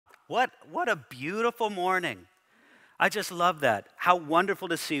What a beautiful morning. I just love that. How wonderful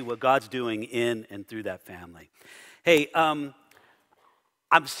to see what God's doing in and through that family. Hey, I'm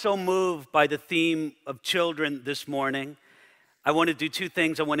so moved by the theme of children this morning. I want to do two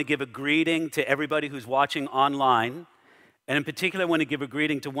things. I want to give a greeting to everybody who's watching online. And in particular, I want to give a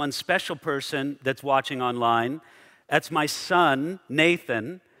greeting to one special person that's watching online. That's my son,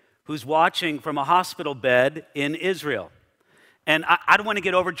 Nathan, who's watching from a hospital bed in Israel. And I don't want to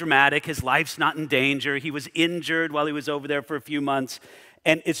get over dramatic. His life's not in danger. He was injured while he was over there for a few months.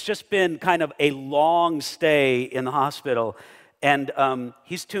 And it's just been kind of a long stay in the hospital. And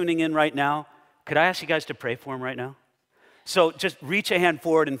he's tuning in right now. Could I ask you guys to pray for him right now? So just reach a hand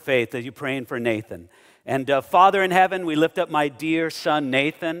forward in faith as you're praying for Nathan. And Father in heaven, we lift up my dear son,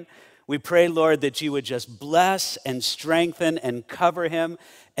 Nathan. We pray, Lord, that you would just bless and strengthen and cover him.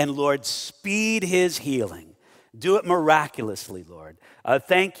 And Lord, speed his healing. Do it miraculously, Lord.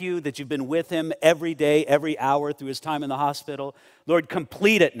 Thank you that you've been with him every day, every hour through his time in the hospital. Lord,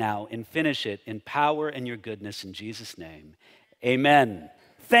 complete it now and finish it in power and your goodness in Jesus' name. Amen.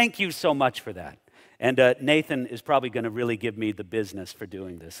 Thank you so much for that. And Nathan is probably going to really give me the business for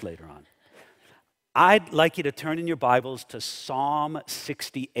doing this later on. I'd like you to turn in your Bibles to Psalm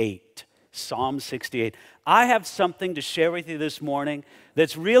 68. Psalm 68. I have something to share with you this morning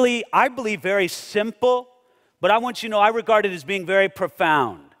that's really, I believe, very simple, but I want you to know I regard it as being very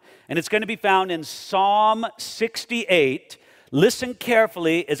profound. And it's going to be found in Psalm 68. Listen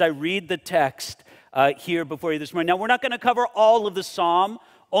carefully as I read the text here before you this morning. Now, we're not going to cover all of the psalm,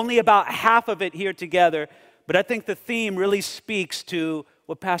 only about half of it here together, but I think the theme really speaks to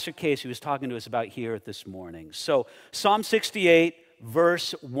what Pastor Casey was talking to us about here this morning. So, Psalm 68,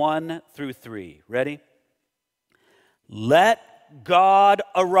 verse 1 through 3. Ready? Let God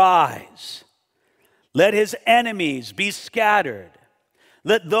arise. Let his enemies be scattered.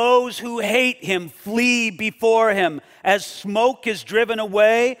 Let those who hate him flee before him. As smoke is driven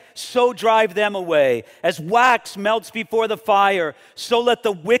away, so drive them away. As wax melts before the fire, so let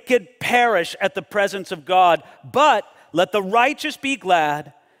the wicked perish at the presence of God. But let the righteous be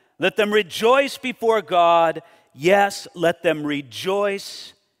glad. Let them rejoice before God. Yes, let them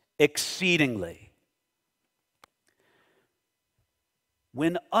rejoice exceedingly.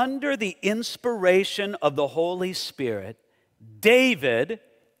 When under the inspiration of the Holy Spirit, David,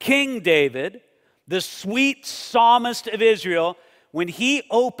 King David, the sweet psalmist of Israel, when he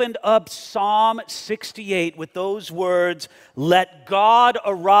opened up Psalm 68 with those words, let God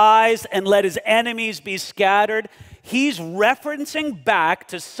arise and let his enemies be scattered, he's referencing back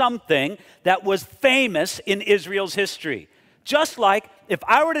to something that was famous in Israel's history. Just like if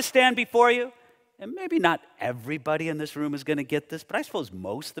I were to stand before you, and maybe not everybody in this room is going to get this, but I suppose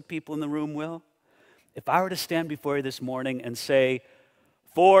most of the people in the room will. If I were to stand before you this morning and say,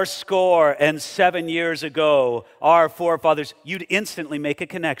 407 years ago, our forefathers, you'd instantly make a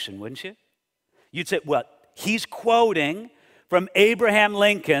connection, wouldn't you? You'd say, well, he's quoting from Abraham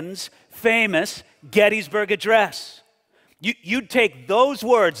Lincoln's famous Gettysburg Address. You'd take those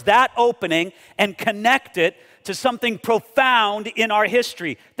words, that opening, and connect it to something profound in our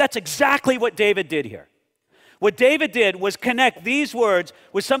history. That's exactly what David did here. What David did was connect these words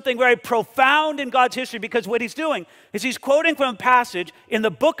with something very profound in God's history, because what he's doing is he's quoting from a passage in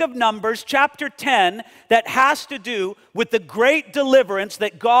the book of Numbers, chapter 10, that has to do with the great deliverance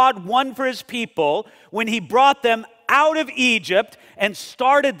that God won for his people when he brought them out of Egypt and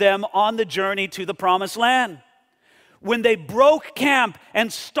started them on the journey to the promised land. When they broke camp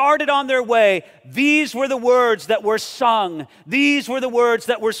and started on their way, these were the words that were sung. These were the words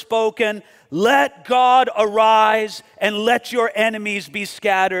that were spoken. Let God arise and let your enemies be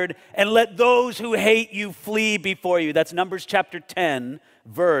scattered and let those who hate you flee before you. That's Numbers chapter 10,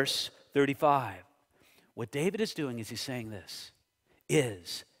 verse 35. What David is doing is he's saying this,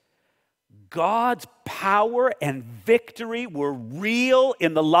 is God's power and victory were real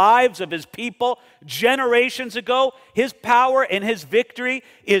in the lives of his people generations ago. His power and his victory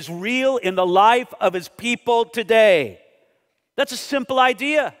is real in the life of his people today. That's a simple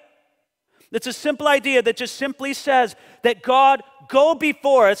idea. That's a simple idea that just simply says that God, go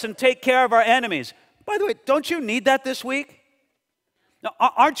before us and take care of our enemies. By the way, don't you need that this week? Now,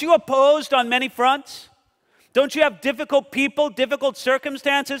 aren't you opposed on many fronts? Don't you have difficult people, difficult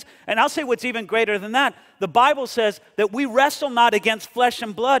circumstances? And I'll say what's even greater than that. The Bible says that we wrestle not against flesh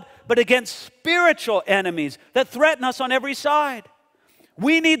and blood, but against spiritual enemies that threaten us on every side.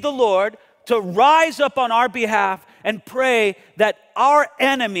 We need the Lord to rise up on our behalf and pray that our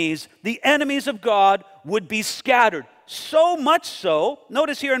enemies, the enemies of God, would be scattered. So much so,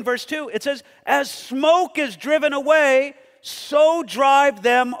 notice here in verse 2, it says, as smoke is driven away, so drive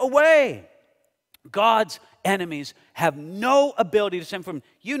them away. God's enemies have no ability to send from him.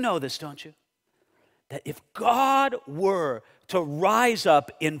 You know this, don't you? That if God were to rise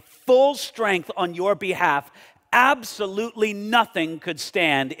up in full strength on your behalf, absolutely nothing could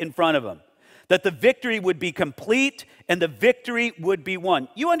stand in front of him. That the victory would be complete and the victory would be won.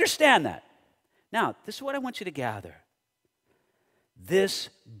 You understand that? Now, this is what I want you to gather. This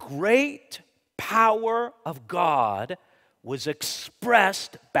great power of God was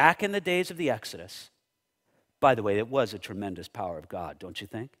expressed back in the days of the Exodus. By the way, it was a tremendous power of God, don't you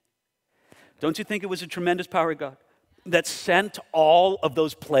think? Don't you think it was a tremendous power of God that sent all of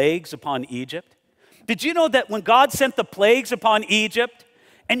those plagues upon Egypt? Did you know that when God sent the plagues upon Egypt,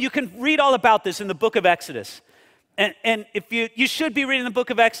 and you can read all about this in the book of Exodus, and if you should be reading the book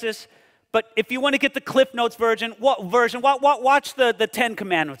of Exodus, but if you want to get the Cliff Notes watch the 10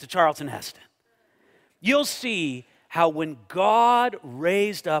 Commandments of Charlton Heston. You'll see how when God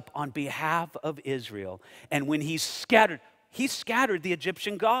raised up on behalf of Israel, and when he scattered the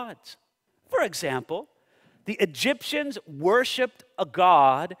Egyptian gods. For example, the Egyptians worshiped a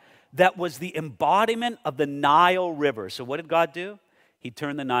god that was the embodiment of the Nile River. So what did God do? He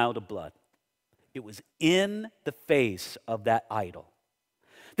turned the Nile to blood. It was in the face of that idol.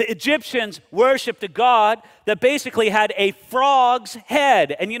 The Egyptians worshiped a god that basically had a frog's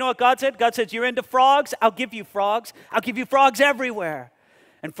head. And you know what God said? God says, you're into frogs? I'll give you frogs. I'll give you frogs everywhere.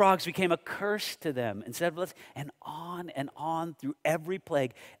 And frogs became a curse to them. And on through every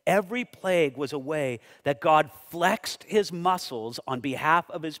plague. Every plague was a way that God flexed his muscles on behalf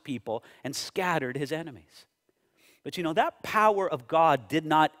of his people and scattered his enemies. But you know, that power of God did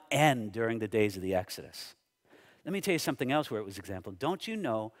not end during the days of the Exodus. Let me tell you something else where it was example. Don't you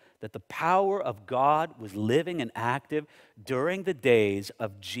know that the power of God was living and active during the days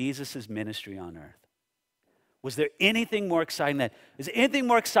of Jesus' ministry on earth? Was there anything more exciting than that? Is there anything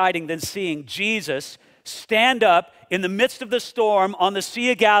more exciting than seeing Jesus stand up in the midst of the storm on the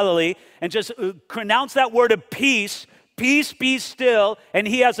Sea of Galilee and just pronounce that word of peace, peace, be still, and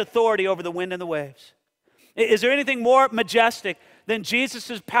he has authority over the wind and the waves? Is there anything more majestic than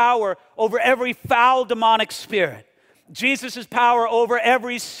Jesus' power over every foul demonic spirit? Jesus' power over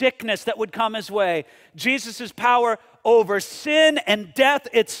every sickness that would come his way. Jesus' power over sin and death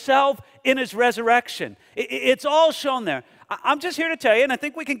itself in his resurrection. It's all shown there. I'm just here to tell you, and I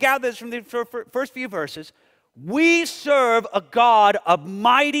think we can gather this from the first few verses, we serve a God of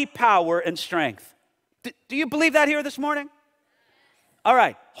mighty power and strength. Do you believe that here this morning? All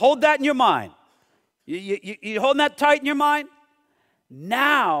right, hold that in your mind. You holding that tight in your mind?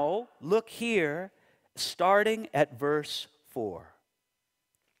 Now, look here, starting at verse 4.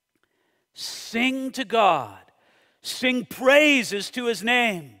 Sing to God, sing praises to his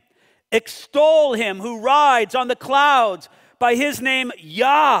name, extol him who rides on the clouds by his name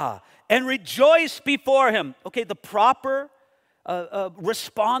Yah, and rejoice before him. Okay, the proper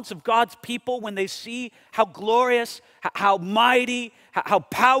response of God's people when they see how glorious, how mighty, how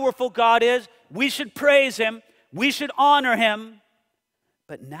powerful God is, we should praise him, we should honor him.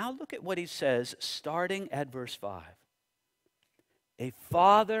 But now look at what he says starting at verse 5. A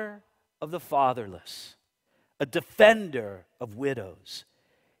father of the fatherless, a defender of widows,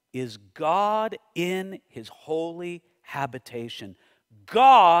 is God in his holy habitation.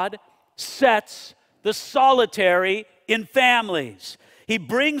 God sets the solitary in families. He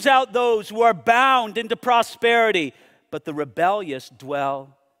brings out those who are bound into prosperity, but the rebellious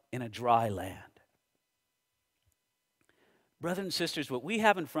dwell in a dry land. Brothers and sisters, what we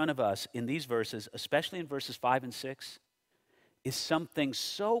have in front of us in these verses, especially in verses 5 and 6, is something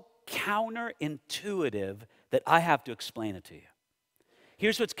so counterintuitive that I have to explain it to you.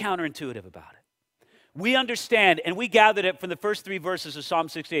 Here's what's counterintuitive about it. We understand, and we gathered it from the first 3 verses of Psalm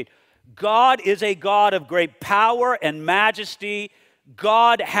 68, God is a God of great power and majesty.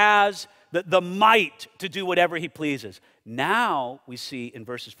 God has the might to do whatever he pleases. Now we see in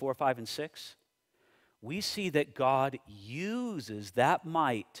verses 4, 5, and 6, we see that God uses that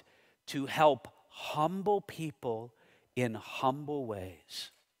might to help humble people in humble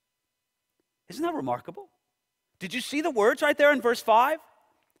ways. Isn't that remarkable? Did you see the words right there in verse 5?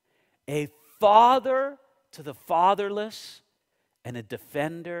 A father to the fatherless and a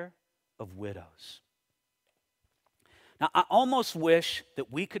defender of widows. Now, I almost wish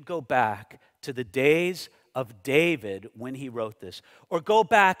that we could go back to the days of David when he wrote this, or go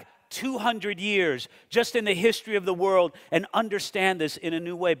back 200 years just in the history of the world and understand this in a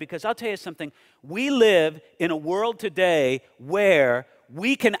new way. Because I'll tell you something, we live in a world today where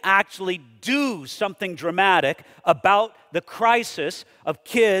we can actually do something dramatic about the crisis of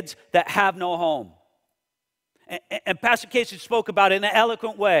kids that have no home. And Pastor Casey spoke about it in an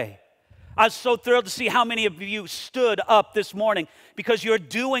eloquent way. I was so thrilled to see how many of you stood up this morning because you're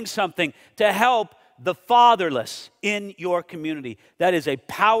doing something to help the fatherless in your community. That is a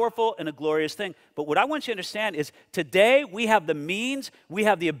powerful and a glorious thing. But what I want you to understand is today we have the means, we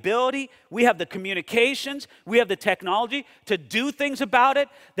have the ability, we have the communications, we have the technology to do things about it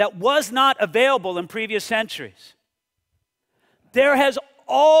that was not available in previous centuries. There has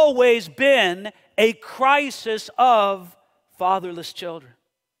always been a crisis of fatherless children.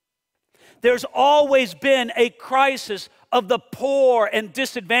 There's always been a crisis of the poor and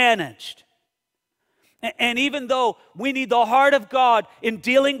disadvantaged. And even though we need the heart of God in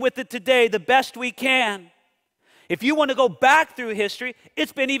dealing with it today the best we can, if you want to go back through history,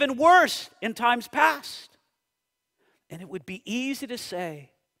 it's been even worse in times past. And it would be easy to say,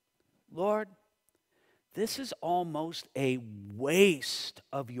 Lord, this is almost a waste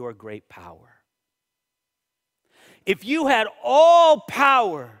of your great power. If you had all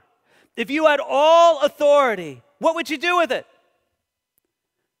power, if you had all authority, what would you do with it?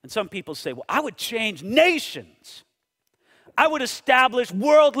 And some people say, well, I would change nations. I would establish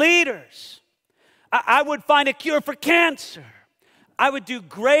world leaders. I would find a cure for cancer. I would do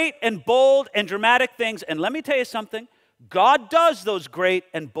great and bold and dramatic things. And let me tell you something. God does those great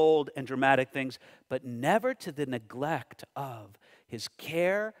and bold and dramatic things, but never to the neglect of his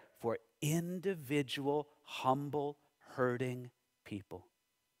care for individual, humble, hurting people.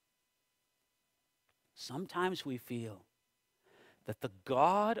 Sometimes we feel that the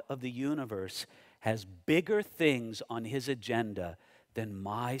God of the universe has bigger things on his agenda than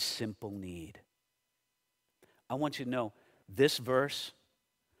my simple need. I want you to know this verse,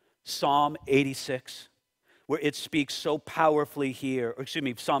 Psalm 86, where it speaks so powerfully here, or excuse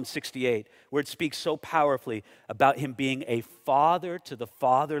me, Psalm 68, where it speaks so powerfully about him being a father to the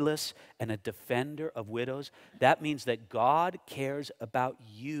fatherless and a defender of widows. That means that God cares about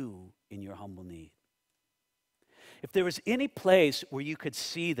you in your humble need. If there was any place where you could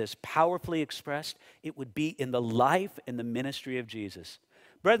see this powerfully expressed, it would be in the life and the ministry of Jesus.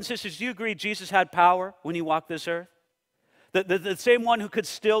 Brothers and sisters, do you agree Jesus had power when he walked this earth? The same one who could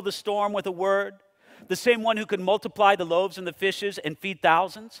still the storm with a word, the same one who could multiply the loaves and the fishes and feed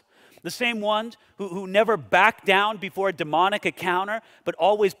thousands, the same ones who never backed down before a demonic encounter, but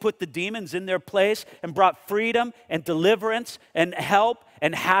always put the demons in their place and brought freedom and deliverance and help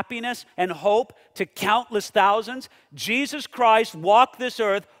and happiness and hope to countless thousands. Jesus Christ walked this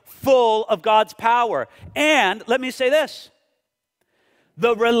earth full of God's power. And let me say this.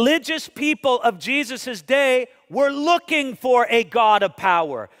 The religious people of Jesus' day were looking for a God of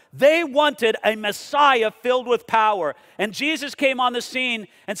power. They wanted a Messiah filled with power. And Jesus came on the scene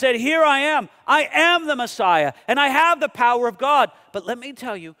and said, here I am the Messiah, and I have the power of God. But let me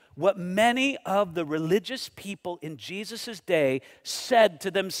tell you what many of the religious people in Jesus' day said to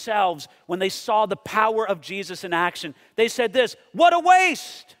themselves when they saw the power of Jesus in action. They said this, what a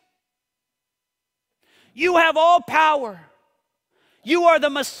waste. You have all power. You are the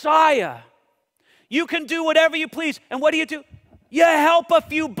Messiah. You can do whatever you please. And what do? You help a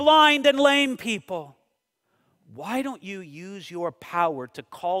few blind and lame people. Why don't you use your power to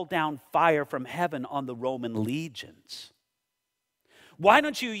call down fire from heaven on the Roman legions? Why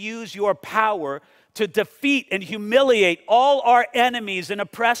don't you use your power to defeat and humiliate all our enemies and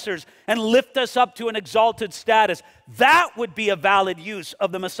oppressors and lift us up to an exalted status? That would be a valid use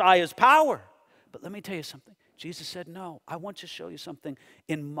of the Messiah's power. But let me tell you something. Jesus said, no, I want to show you something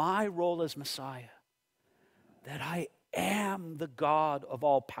in my role as Messiah, that I am the God of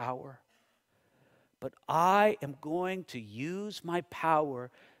all power. But I am going to use my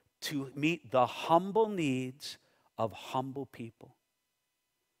power to meet the humble needs of humble people.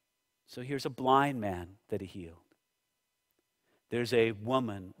 So here's a blind man that he healed. There's a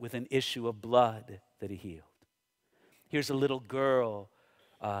woman with an issue of blood that he healed. Here's a little girl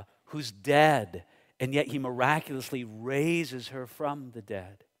who's dead, and yet he miraculously raises her from the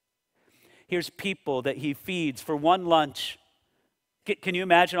dead. Here's people that he feeds for one lunch. Can you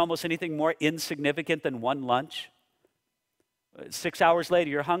imagine almost anything more insignificant than one lunch? 6 hours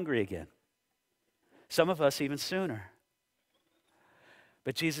later, you're hungry again. Some of us even sooner.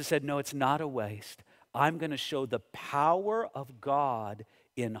 But Jesus said, no, it's not a waste. I'm going to show the power of God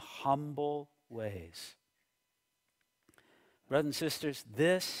in humble ways. Brothers and sisters,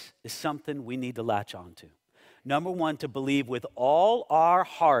 this is something we need to latch on to. Number one, to believe with all our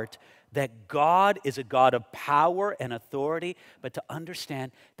heart that God is a God of power and authority, but to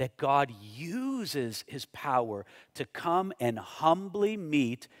understand that God uses his power to come and humbly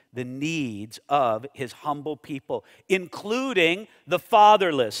meet the needs of his humble people, including the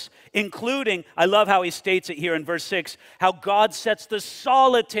fatherless, including, I love how he states it here in verse 6, how God sets the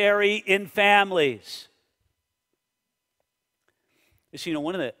solitary in families. You know,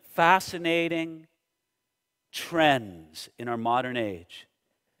 one of the fascinating trends in our modern age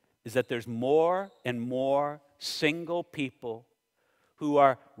is that there's more and more single people who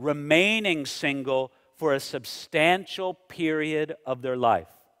are remaining single for a substantial period of their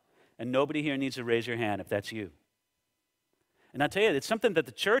life. And nobody here needs to raise your hand if that's you. And I tell you, it's something that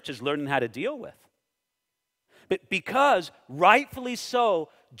the church is learning how to deal with. But because, rightfully so,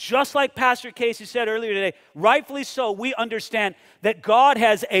 just like Pastor Casey said earlier today, rightfully so, we understand that God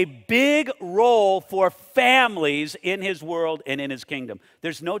has a big role for families in his world and in his kingdom.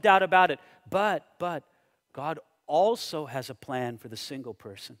 There's no doubt about it. But God also has a plan for the single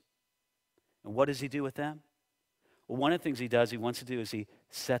person. And what does he do with them? Well, one of the things he wants to do is he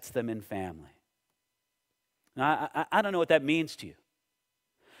sets them in family. Now, I don't know what that means to you.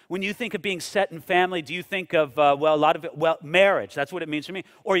 When you think of being set in family, do you think of, marriage? That's what it means for me.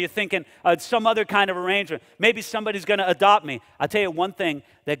 Or you're thinking some other kind of arrangement. Maybe somebody's going to adopt me. I'll tell you one thing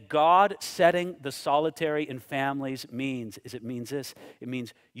that God setting the solitary in families means is it means this. It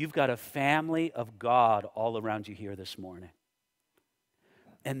means you've got a family of God all around you here this morning.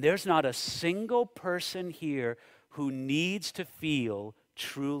 And there's not a single person here who needs to feel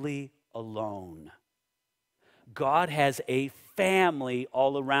truly alone. God has a family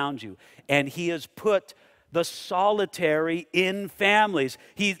all around you, and he has put the solitary in families.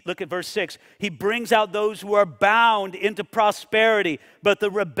 Look at verse 6. He brings out those who are bound into prosperity, but the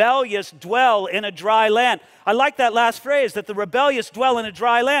rebellious dwell in a dry land. I like that last phrase, that the rebellious dwell in a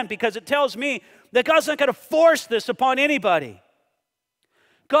dry land, because it tells me that God's not going to force this upon anybody.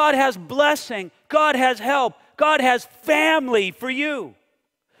 God has blessing. God has help. God has family for you.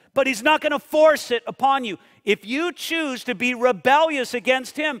 But he's not going to force it upon you. If you choose to be rebellious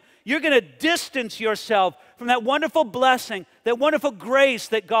against him, you're going to distance yourself from that wonderful blessing, that wonderful grace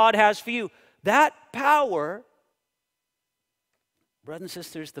that God has for you. That power, brothers and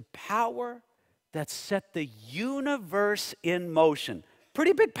sisters, the power that set the universe in motion.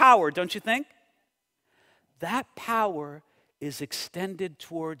 Pretty big power, don't you think? That power is extended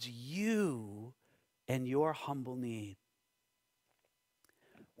towards you and your humble need.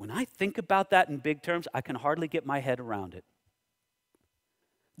 When I think about that in big terms, I can hardly get my head around it.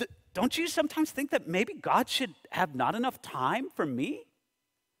 Don't you sometimes think that maybe God should have not enough time for me,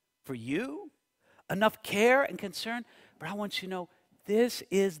 for you, enough care and concern? But I want you to know, this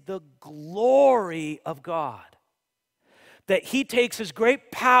is the glory of God. That he takes his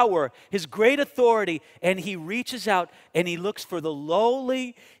great power, his great authority, and he reaches out and he looks for the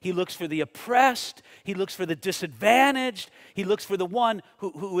lowly, he looks for the oppressed, he looks for the disadvantaged, he looks for the one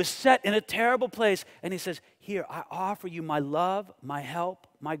who is set in a terrible place. And he says, here, I offer you my love, my help,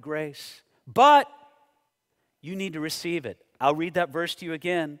 my grace. But you need to receive it. I'll read that verse to you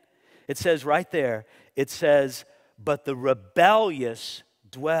again. It says right there, it says, but the rebellious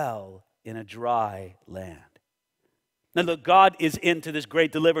dwell in a dry land. Now look, God is into this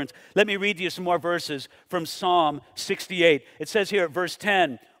great deliverance. Let me read you some more verses from Psalm 68. It says here at verse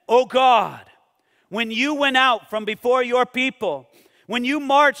 10, O God, when you went out from before your people, when you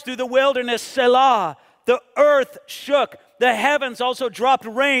marched through the wilderness, Selah, the earth shook. The heavens also dropped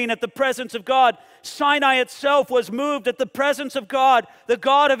rain at the presence of God. Sinai itself was moved at the presence of God, the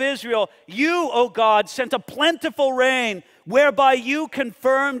God of Israel. You, O God, sent a plentiful rain, whereby you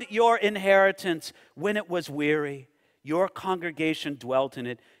confirmed your inheritance when it was weary. Your congregation dwelt in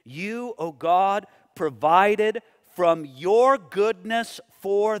it. You, O God, provided from your goodness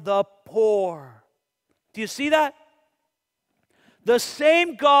for the poor. Do you see that? The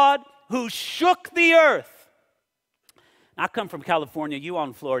same God who shook the earth. I come from California. You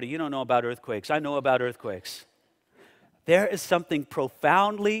on Florida. You don't know about earthquakes. I know about earthquakes. There is something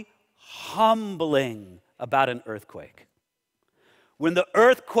profoundly humbling about an earthquake. When the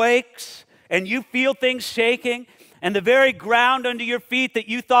earth quakes and you feel things shaking, and the very ground under your feet that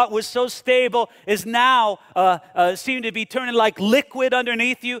you thought was so stable is now seeming to be turning like liquid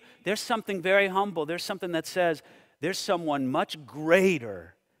underneath you. There's something very humble. There's something that says, there's someone much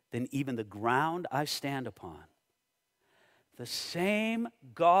greater than even the ground I stand upon. The same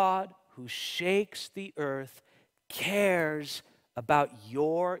God who shakes the earth cares about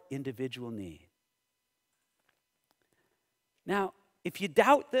your individual need. Now, if you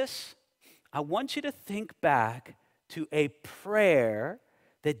doubt this, I want you to think back to a prayer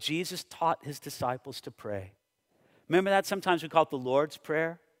that Jesus taught his disciples to pray. Remember that? Sometimes we call it the Lord's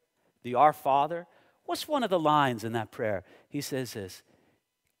Prayer, the Our Father. What's one of the lines in that prayer? He says this,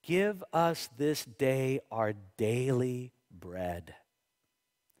 give us this day our daily bread.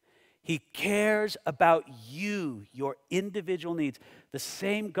 He cares about you, your individual needs, the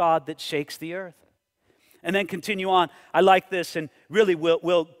same God that shakes the earth. And then continue on. I like this, and really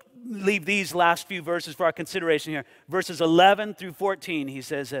we'll leave these last few verses for our consideration here. Verses 11 through 14, he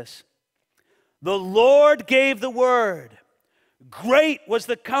says this. The Lord gave the word. Great was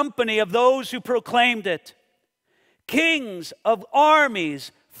the company of those who proclaimed it. Kings of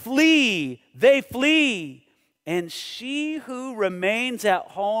armies flee, they flee. And she who remains at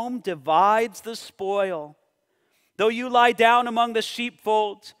home divides the spoil. Though you lie down among the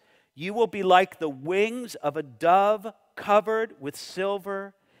sheepfolds, you will be like the wings of a dove covered with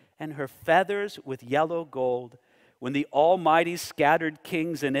silver and her feathers with yellow gold. When the Almighty scattered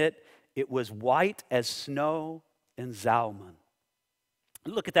kings in it, it was white as snow in Zalman.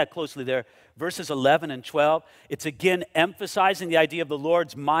 Look at that closely there. Verses 11 and 12. It's again emphasizing the idea of the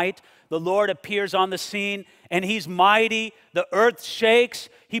Lord's might. The Lord appears on the scene and he's mighty. The earth shakes.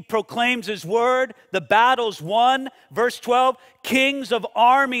 He proclaims his word. The battle's won. Verse 12. Kings of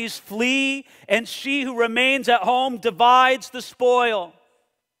armies flee and she who remains at home divides the spoil.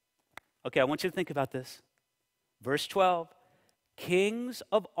 Okay, I want you to think about this. Verse 12. Kings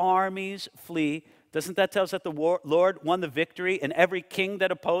of armies flee. Doesn't that tell us that the Lord won the victory and every king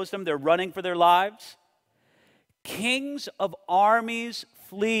that opposed him, they're running for their lives? Kings of armies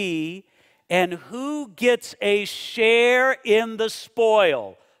flee, and who gets a share in the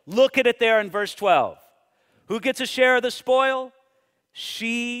spoil? Look at it there in verse 12. Who gets a share of the spoil?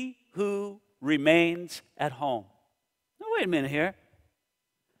 She who remains at home. Now, wait a minute here.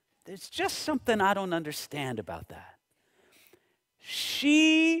 There's just something I don't understand about that.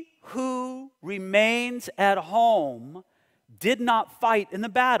 She who remains at home did not fight in the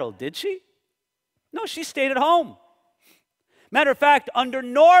battle, did she? No, she stayed at home. Matter of fact, under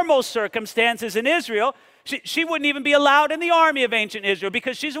normal circumstances in Israel, she wouldn't even be allowed in the army of ancient Israel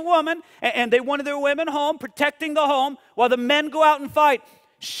because she's a woman and they wanted their women home, protecting the home while the men go out and fight.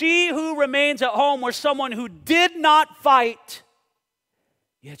 She who remains at home was someone who did not fight,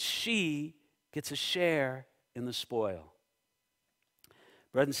 yet she gets a share in the spoil.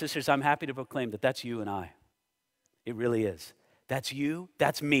 Brothers and sisters, I'm happy to proclaim that that's you and I. It really is. That's you,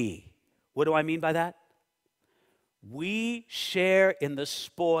 that's me. What do I mean by that? We share in the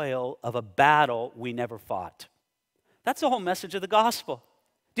spoil of a battle we never fought. That's the whole message of the gospel.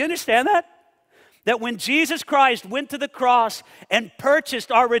 Do you understand that? That when Jesus Christ went to the cross and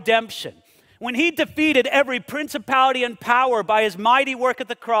purchased our redemption, when he defeated every principality and power by his mighty work at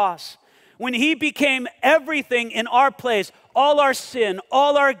the cross, when he became everything in our place, all our sin,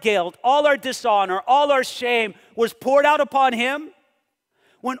 all our guilt, all our dishonor, all our shame was poured out upon him.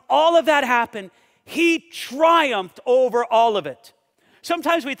 When all of that happened, he triumphed over all of it.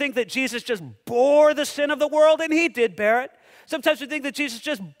 Sometimes we think that Jesus just bore the sin of the world, and he did bear it. Sometimes we think that Jesus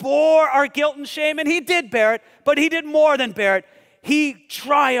just bore our guilt and shame, and he did bear it, but he did more than bear it. He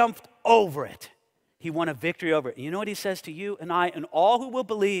triumphed over it. He won a victory over it. And you know what he says to you and I and all who will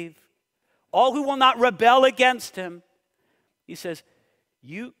believe, all who will not rebel against him? He says,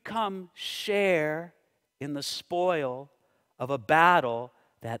 you come share in the spoil of a battle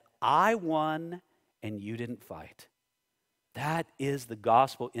that I won and you didn't fight. That is the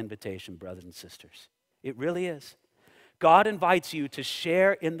gospel invitation, brothers and sisters. It really is. God invites you to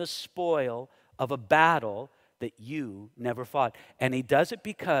share in the spoil of a battle that you never fought. And he does it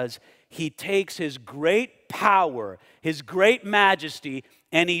because he takes his great power, his great majesty,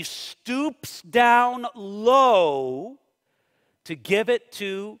 and he stoops down low to give it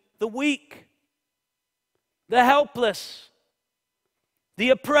to the weak, the helpless, the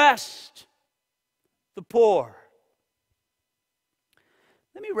oppressed, the poor.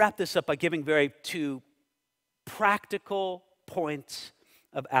 Let me wrap this up by giving two practical points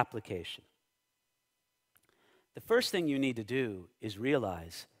of application. The first thing you need to do is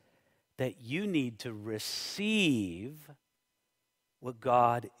realize that you need to receive what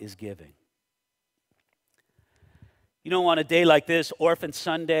God is giving. You know, on a day like this, Orphan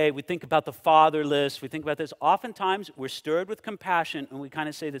Sunday, we think about the fatherless, we think about this. Oftentimes, we're stirred with compassion, and we kind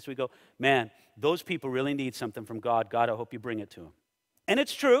of say this, we go, man, those people really need something from God. God, I hope you bring it to them. And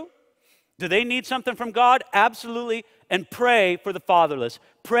it's true. Do they need something from God? Absolutely. And pray for the fatherless.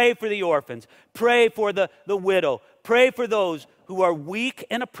 Pray for the orphans. Pray for the widow. Pray for those who are weak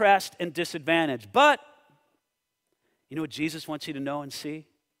and oppressed and disadvantaged. But, you know what Jesus wants you to know and see?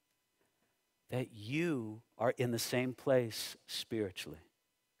 That you are in the same place spiritually.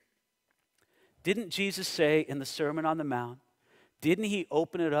 Didn't Jesus say in the Sermon on the Mount, didn't he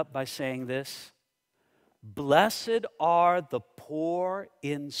open it up by saying this? Blessed are the poor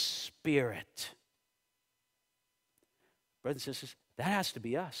in spirit. Brothers and sisters, that has to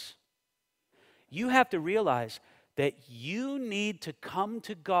be us. You have to realize that you need to come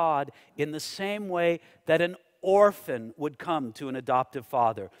to God in the same way that an orphan would come to an adoptive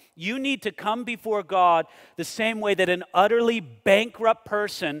father. You need to come before God the same way that an utterly bankrupt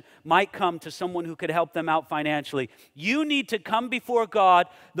person might come to someone who could help them out financially. You need to come before God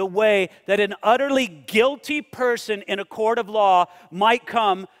the way that an utterly guilty person in a court of law might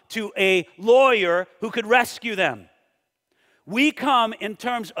come to a lawyer who could rescue them. We come in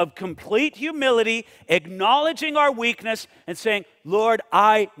terms of complete humility, acknowledging our weakness and saying, Lord,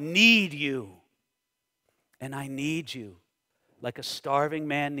 I need you. And I need you like a starving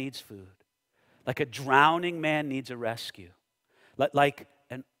man needs food, like a drowning man needs a rescue, like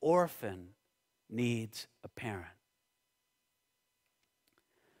an orphan needs a parent.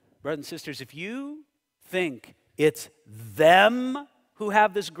 Brothers and sisters, if you think it's them who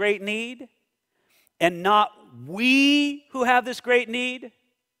have this great need and not we who have this great need,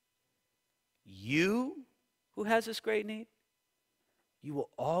 you who has this great need, you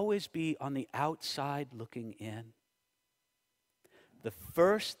will always be on the outside looking in. The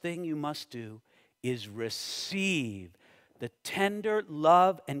first thing you must do is receive the tender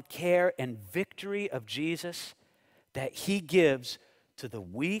love and care and victory of Jesus that he gives to the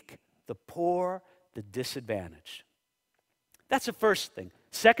weak, the poor, the disadvantaged. That's the first thing.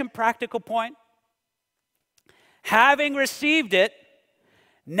 Second practical point, having received it,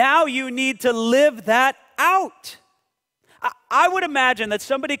 now you need to live that out. I would imagine that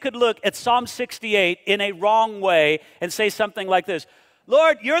somebody could look at Psalm 68 in a wrong way and say something like this: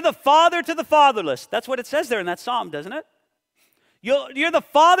 Lord, you're the father to the fatherless. That's what it says there in that psalm, doesn't it? You're the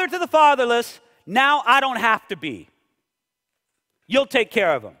father to the fatherless. Now I don't have to be. You'll take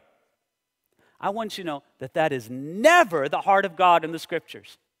care of them. I want you to know that that is never the heart of God in the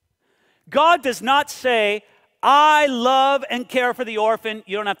Scriptures. God does not say, I love and care for the orphan.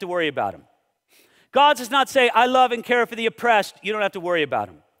 You don't have to worry about him. God does not say, I love and care for the oppressed. You don't have to worry about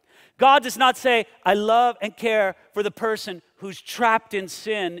him. God does not say, I love and care for the person who's trapped in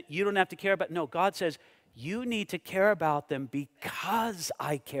sin. You don't have to care about. No, God says, you need to care about them because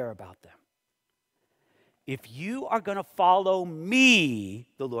I care about them. If you are going to follow me,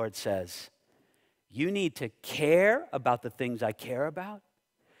 the Lord says, you need to care about the things I care about.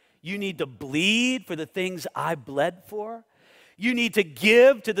 You need to bleed for the things I bled for. You need to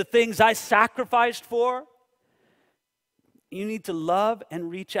give to the things I sacrificed for. You need to love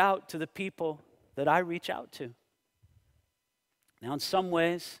and reach out to the people that I reach out to. Now, in some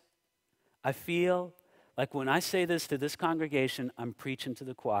ways, I feel like when I say this to this congregation, I'm preaching to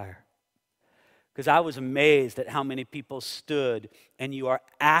the choir. Because I was amazed at how many people stood, and you are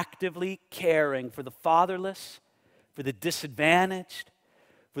actively caring for the fatherless, for the disadvantaged,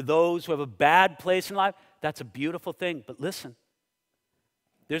 for those who have a bad place in life. That's a beautiful thing. But listen,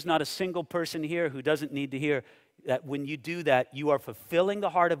 there's not a single person here who doesn't need to hear that when you do that, you are fulfilling the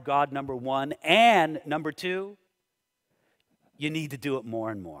heart of God, number one. And number two, you need to do it more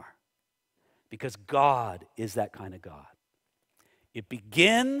and more. Because God is that kind of God. It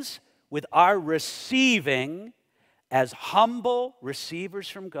begins with our receiving as humble receivers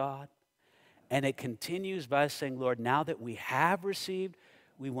from God. And it continues by saying, Lord, now that we have received,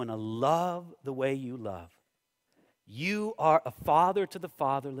 we want to love the way you love. You are a father to the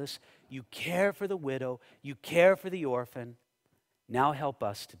fatherless. You care for the widow. You care for the orphan. Now help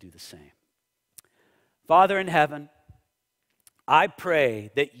us to do the same. Father in heaven, I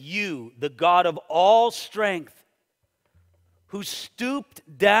pray that you, the God of all strength, who stooped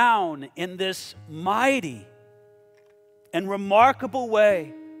down in this mighty and remarkable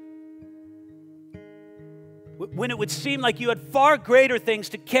way, when it would seem like you had far greater things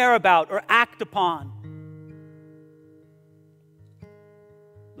to care about or act upon,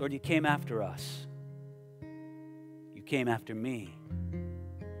 Lord, you came after us. You came after me.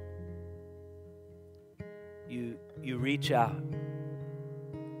 You reach out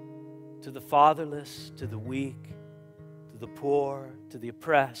to the fatherless, to the weak, to the poor, to the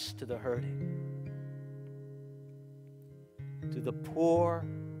oppressed, to the hurting, to the poor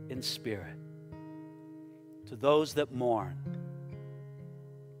in spirit, to those that mourn.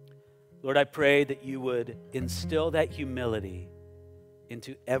 Lord, I pray that you would instill that humility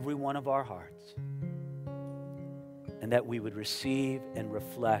into every one of our hearts, and that we would receive and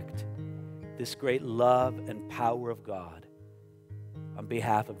reflect this great love and power of God on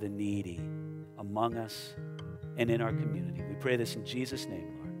behalf of the needy among us and in our community. We pray this in Jesus' name,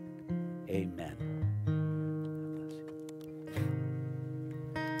 Lord. Amen.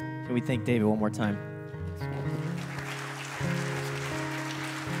 Can we thank David one more time?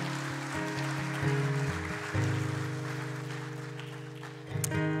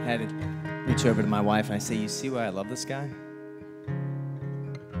 I had to reach over to my wife and I say, you see why I love this guy?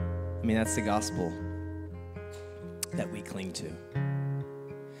 I mean, that's the gospel that we cling to.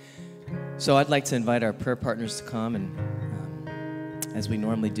 So I'd like to invite our prayer partners to come, and as we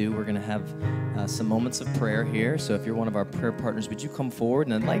normally do, we're going to have some moments of prayer here. So if you're one of our prayer partners, would you come forward?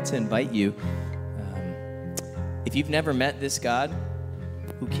 And I'd like to invite you, if you've never met this God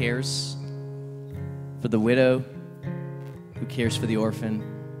who cares for the widow, who cares for the orphan,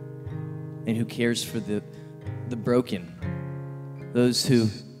 and who cares for the broken, those who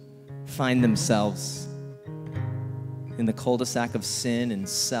find themselves in the cul-de-sac of sin and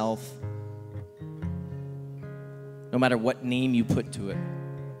self, no matter what name you put to it.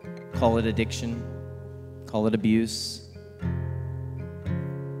 Call it addiction, call it abuse,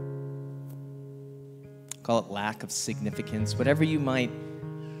 call it lack of significance, whatever you might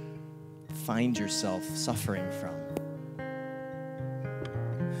find yourself suffering from.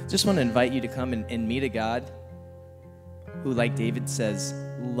 Just want to invite you to come and meet a God who, like David says,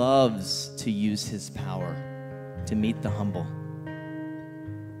 loves to use his power to meet the humble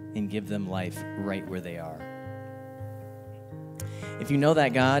and give them life right where they are. If you know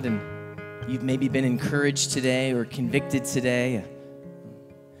that God and you've maybe been encouraged today or convicted today,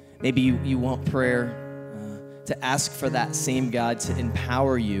 maybe you want prayer to ask for that same God to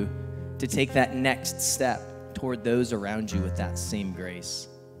empower you to take that next step toward those around you with that same grace.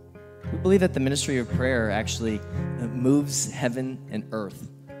 We believe that the ministry of prayer actually moves heaven and earth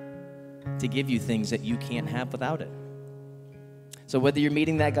to give you things that you can't have without it. So whether you're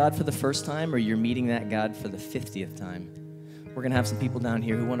meeting that God for the first time or you're meeting that God for the 50th time, we're going to have some people down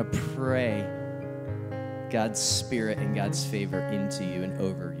here who want to pray God's Spirit and God's favor into you and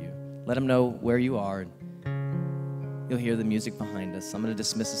over you. Let them know where you are, and you'll hear the music behind us. I'm going to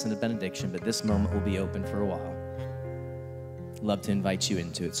dismiss us in a benediction, but this moment will be open for a while. Love to invite you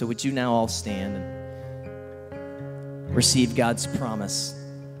into it. So would you now all stand and receive God's promise?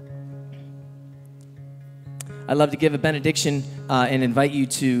 I'd love to give a benediction and invite you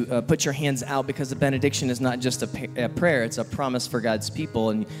to put your hands out, because a benediction is not just a prayer, it's a promise for God's people,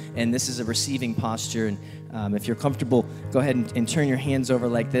 and this is a receiving posture. And if you're comfortable, go ahead and turn your hands over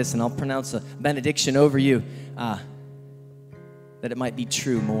like this, and I'll pronounce a benediction over you that it might be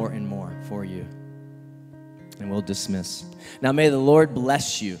true more and more for you. And we'll dismiss. Now may the Lord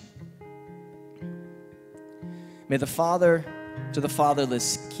bless you. May the Father to the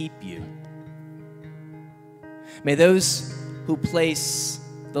fatherless keep you. May those who place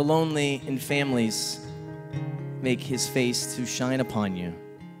the lonely in families make his face to shine upon you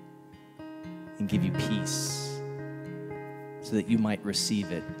and give you peace so that you might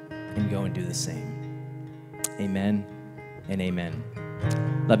receive it and go and do the same. Amen and amen.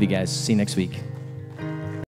 Love you guys. See you next week.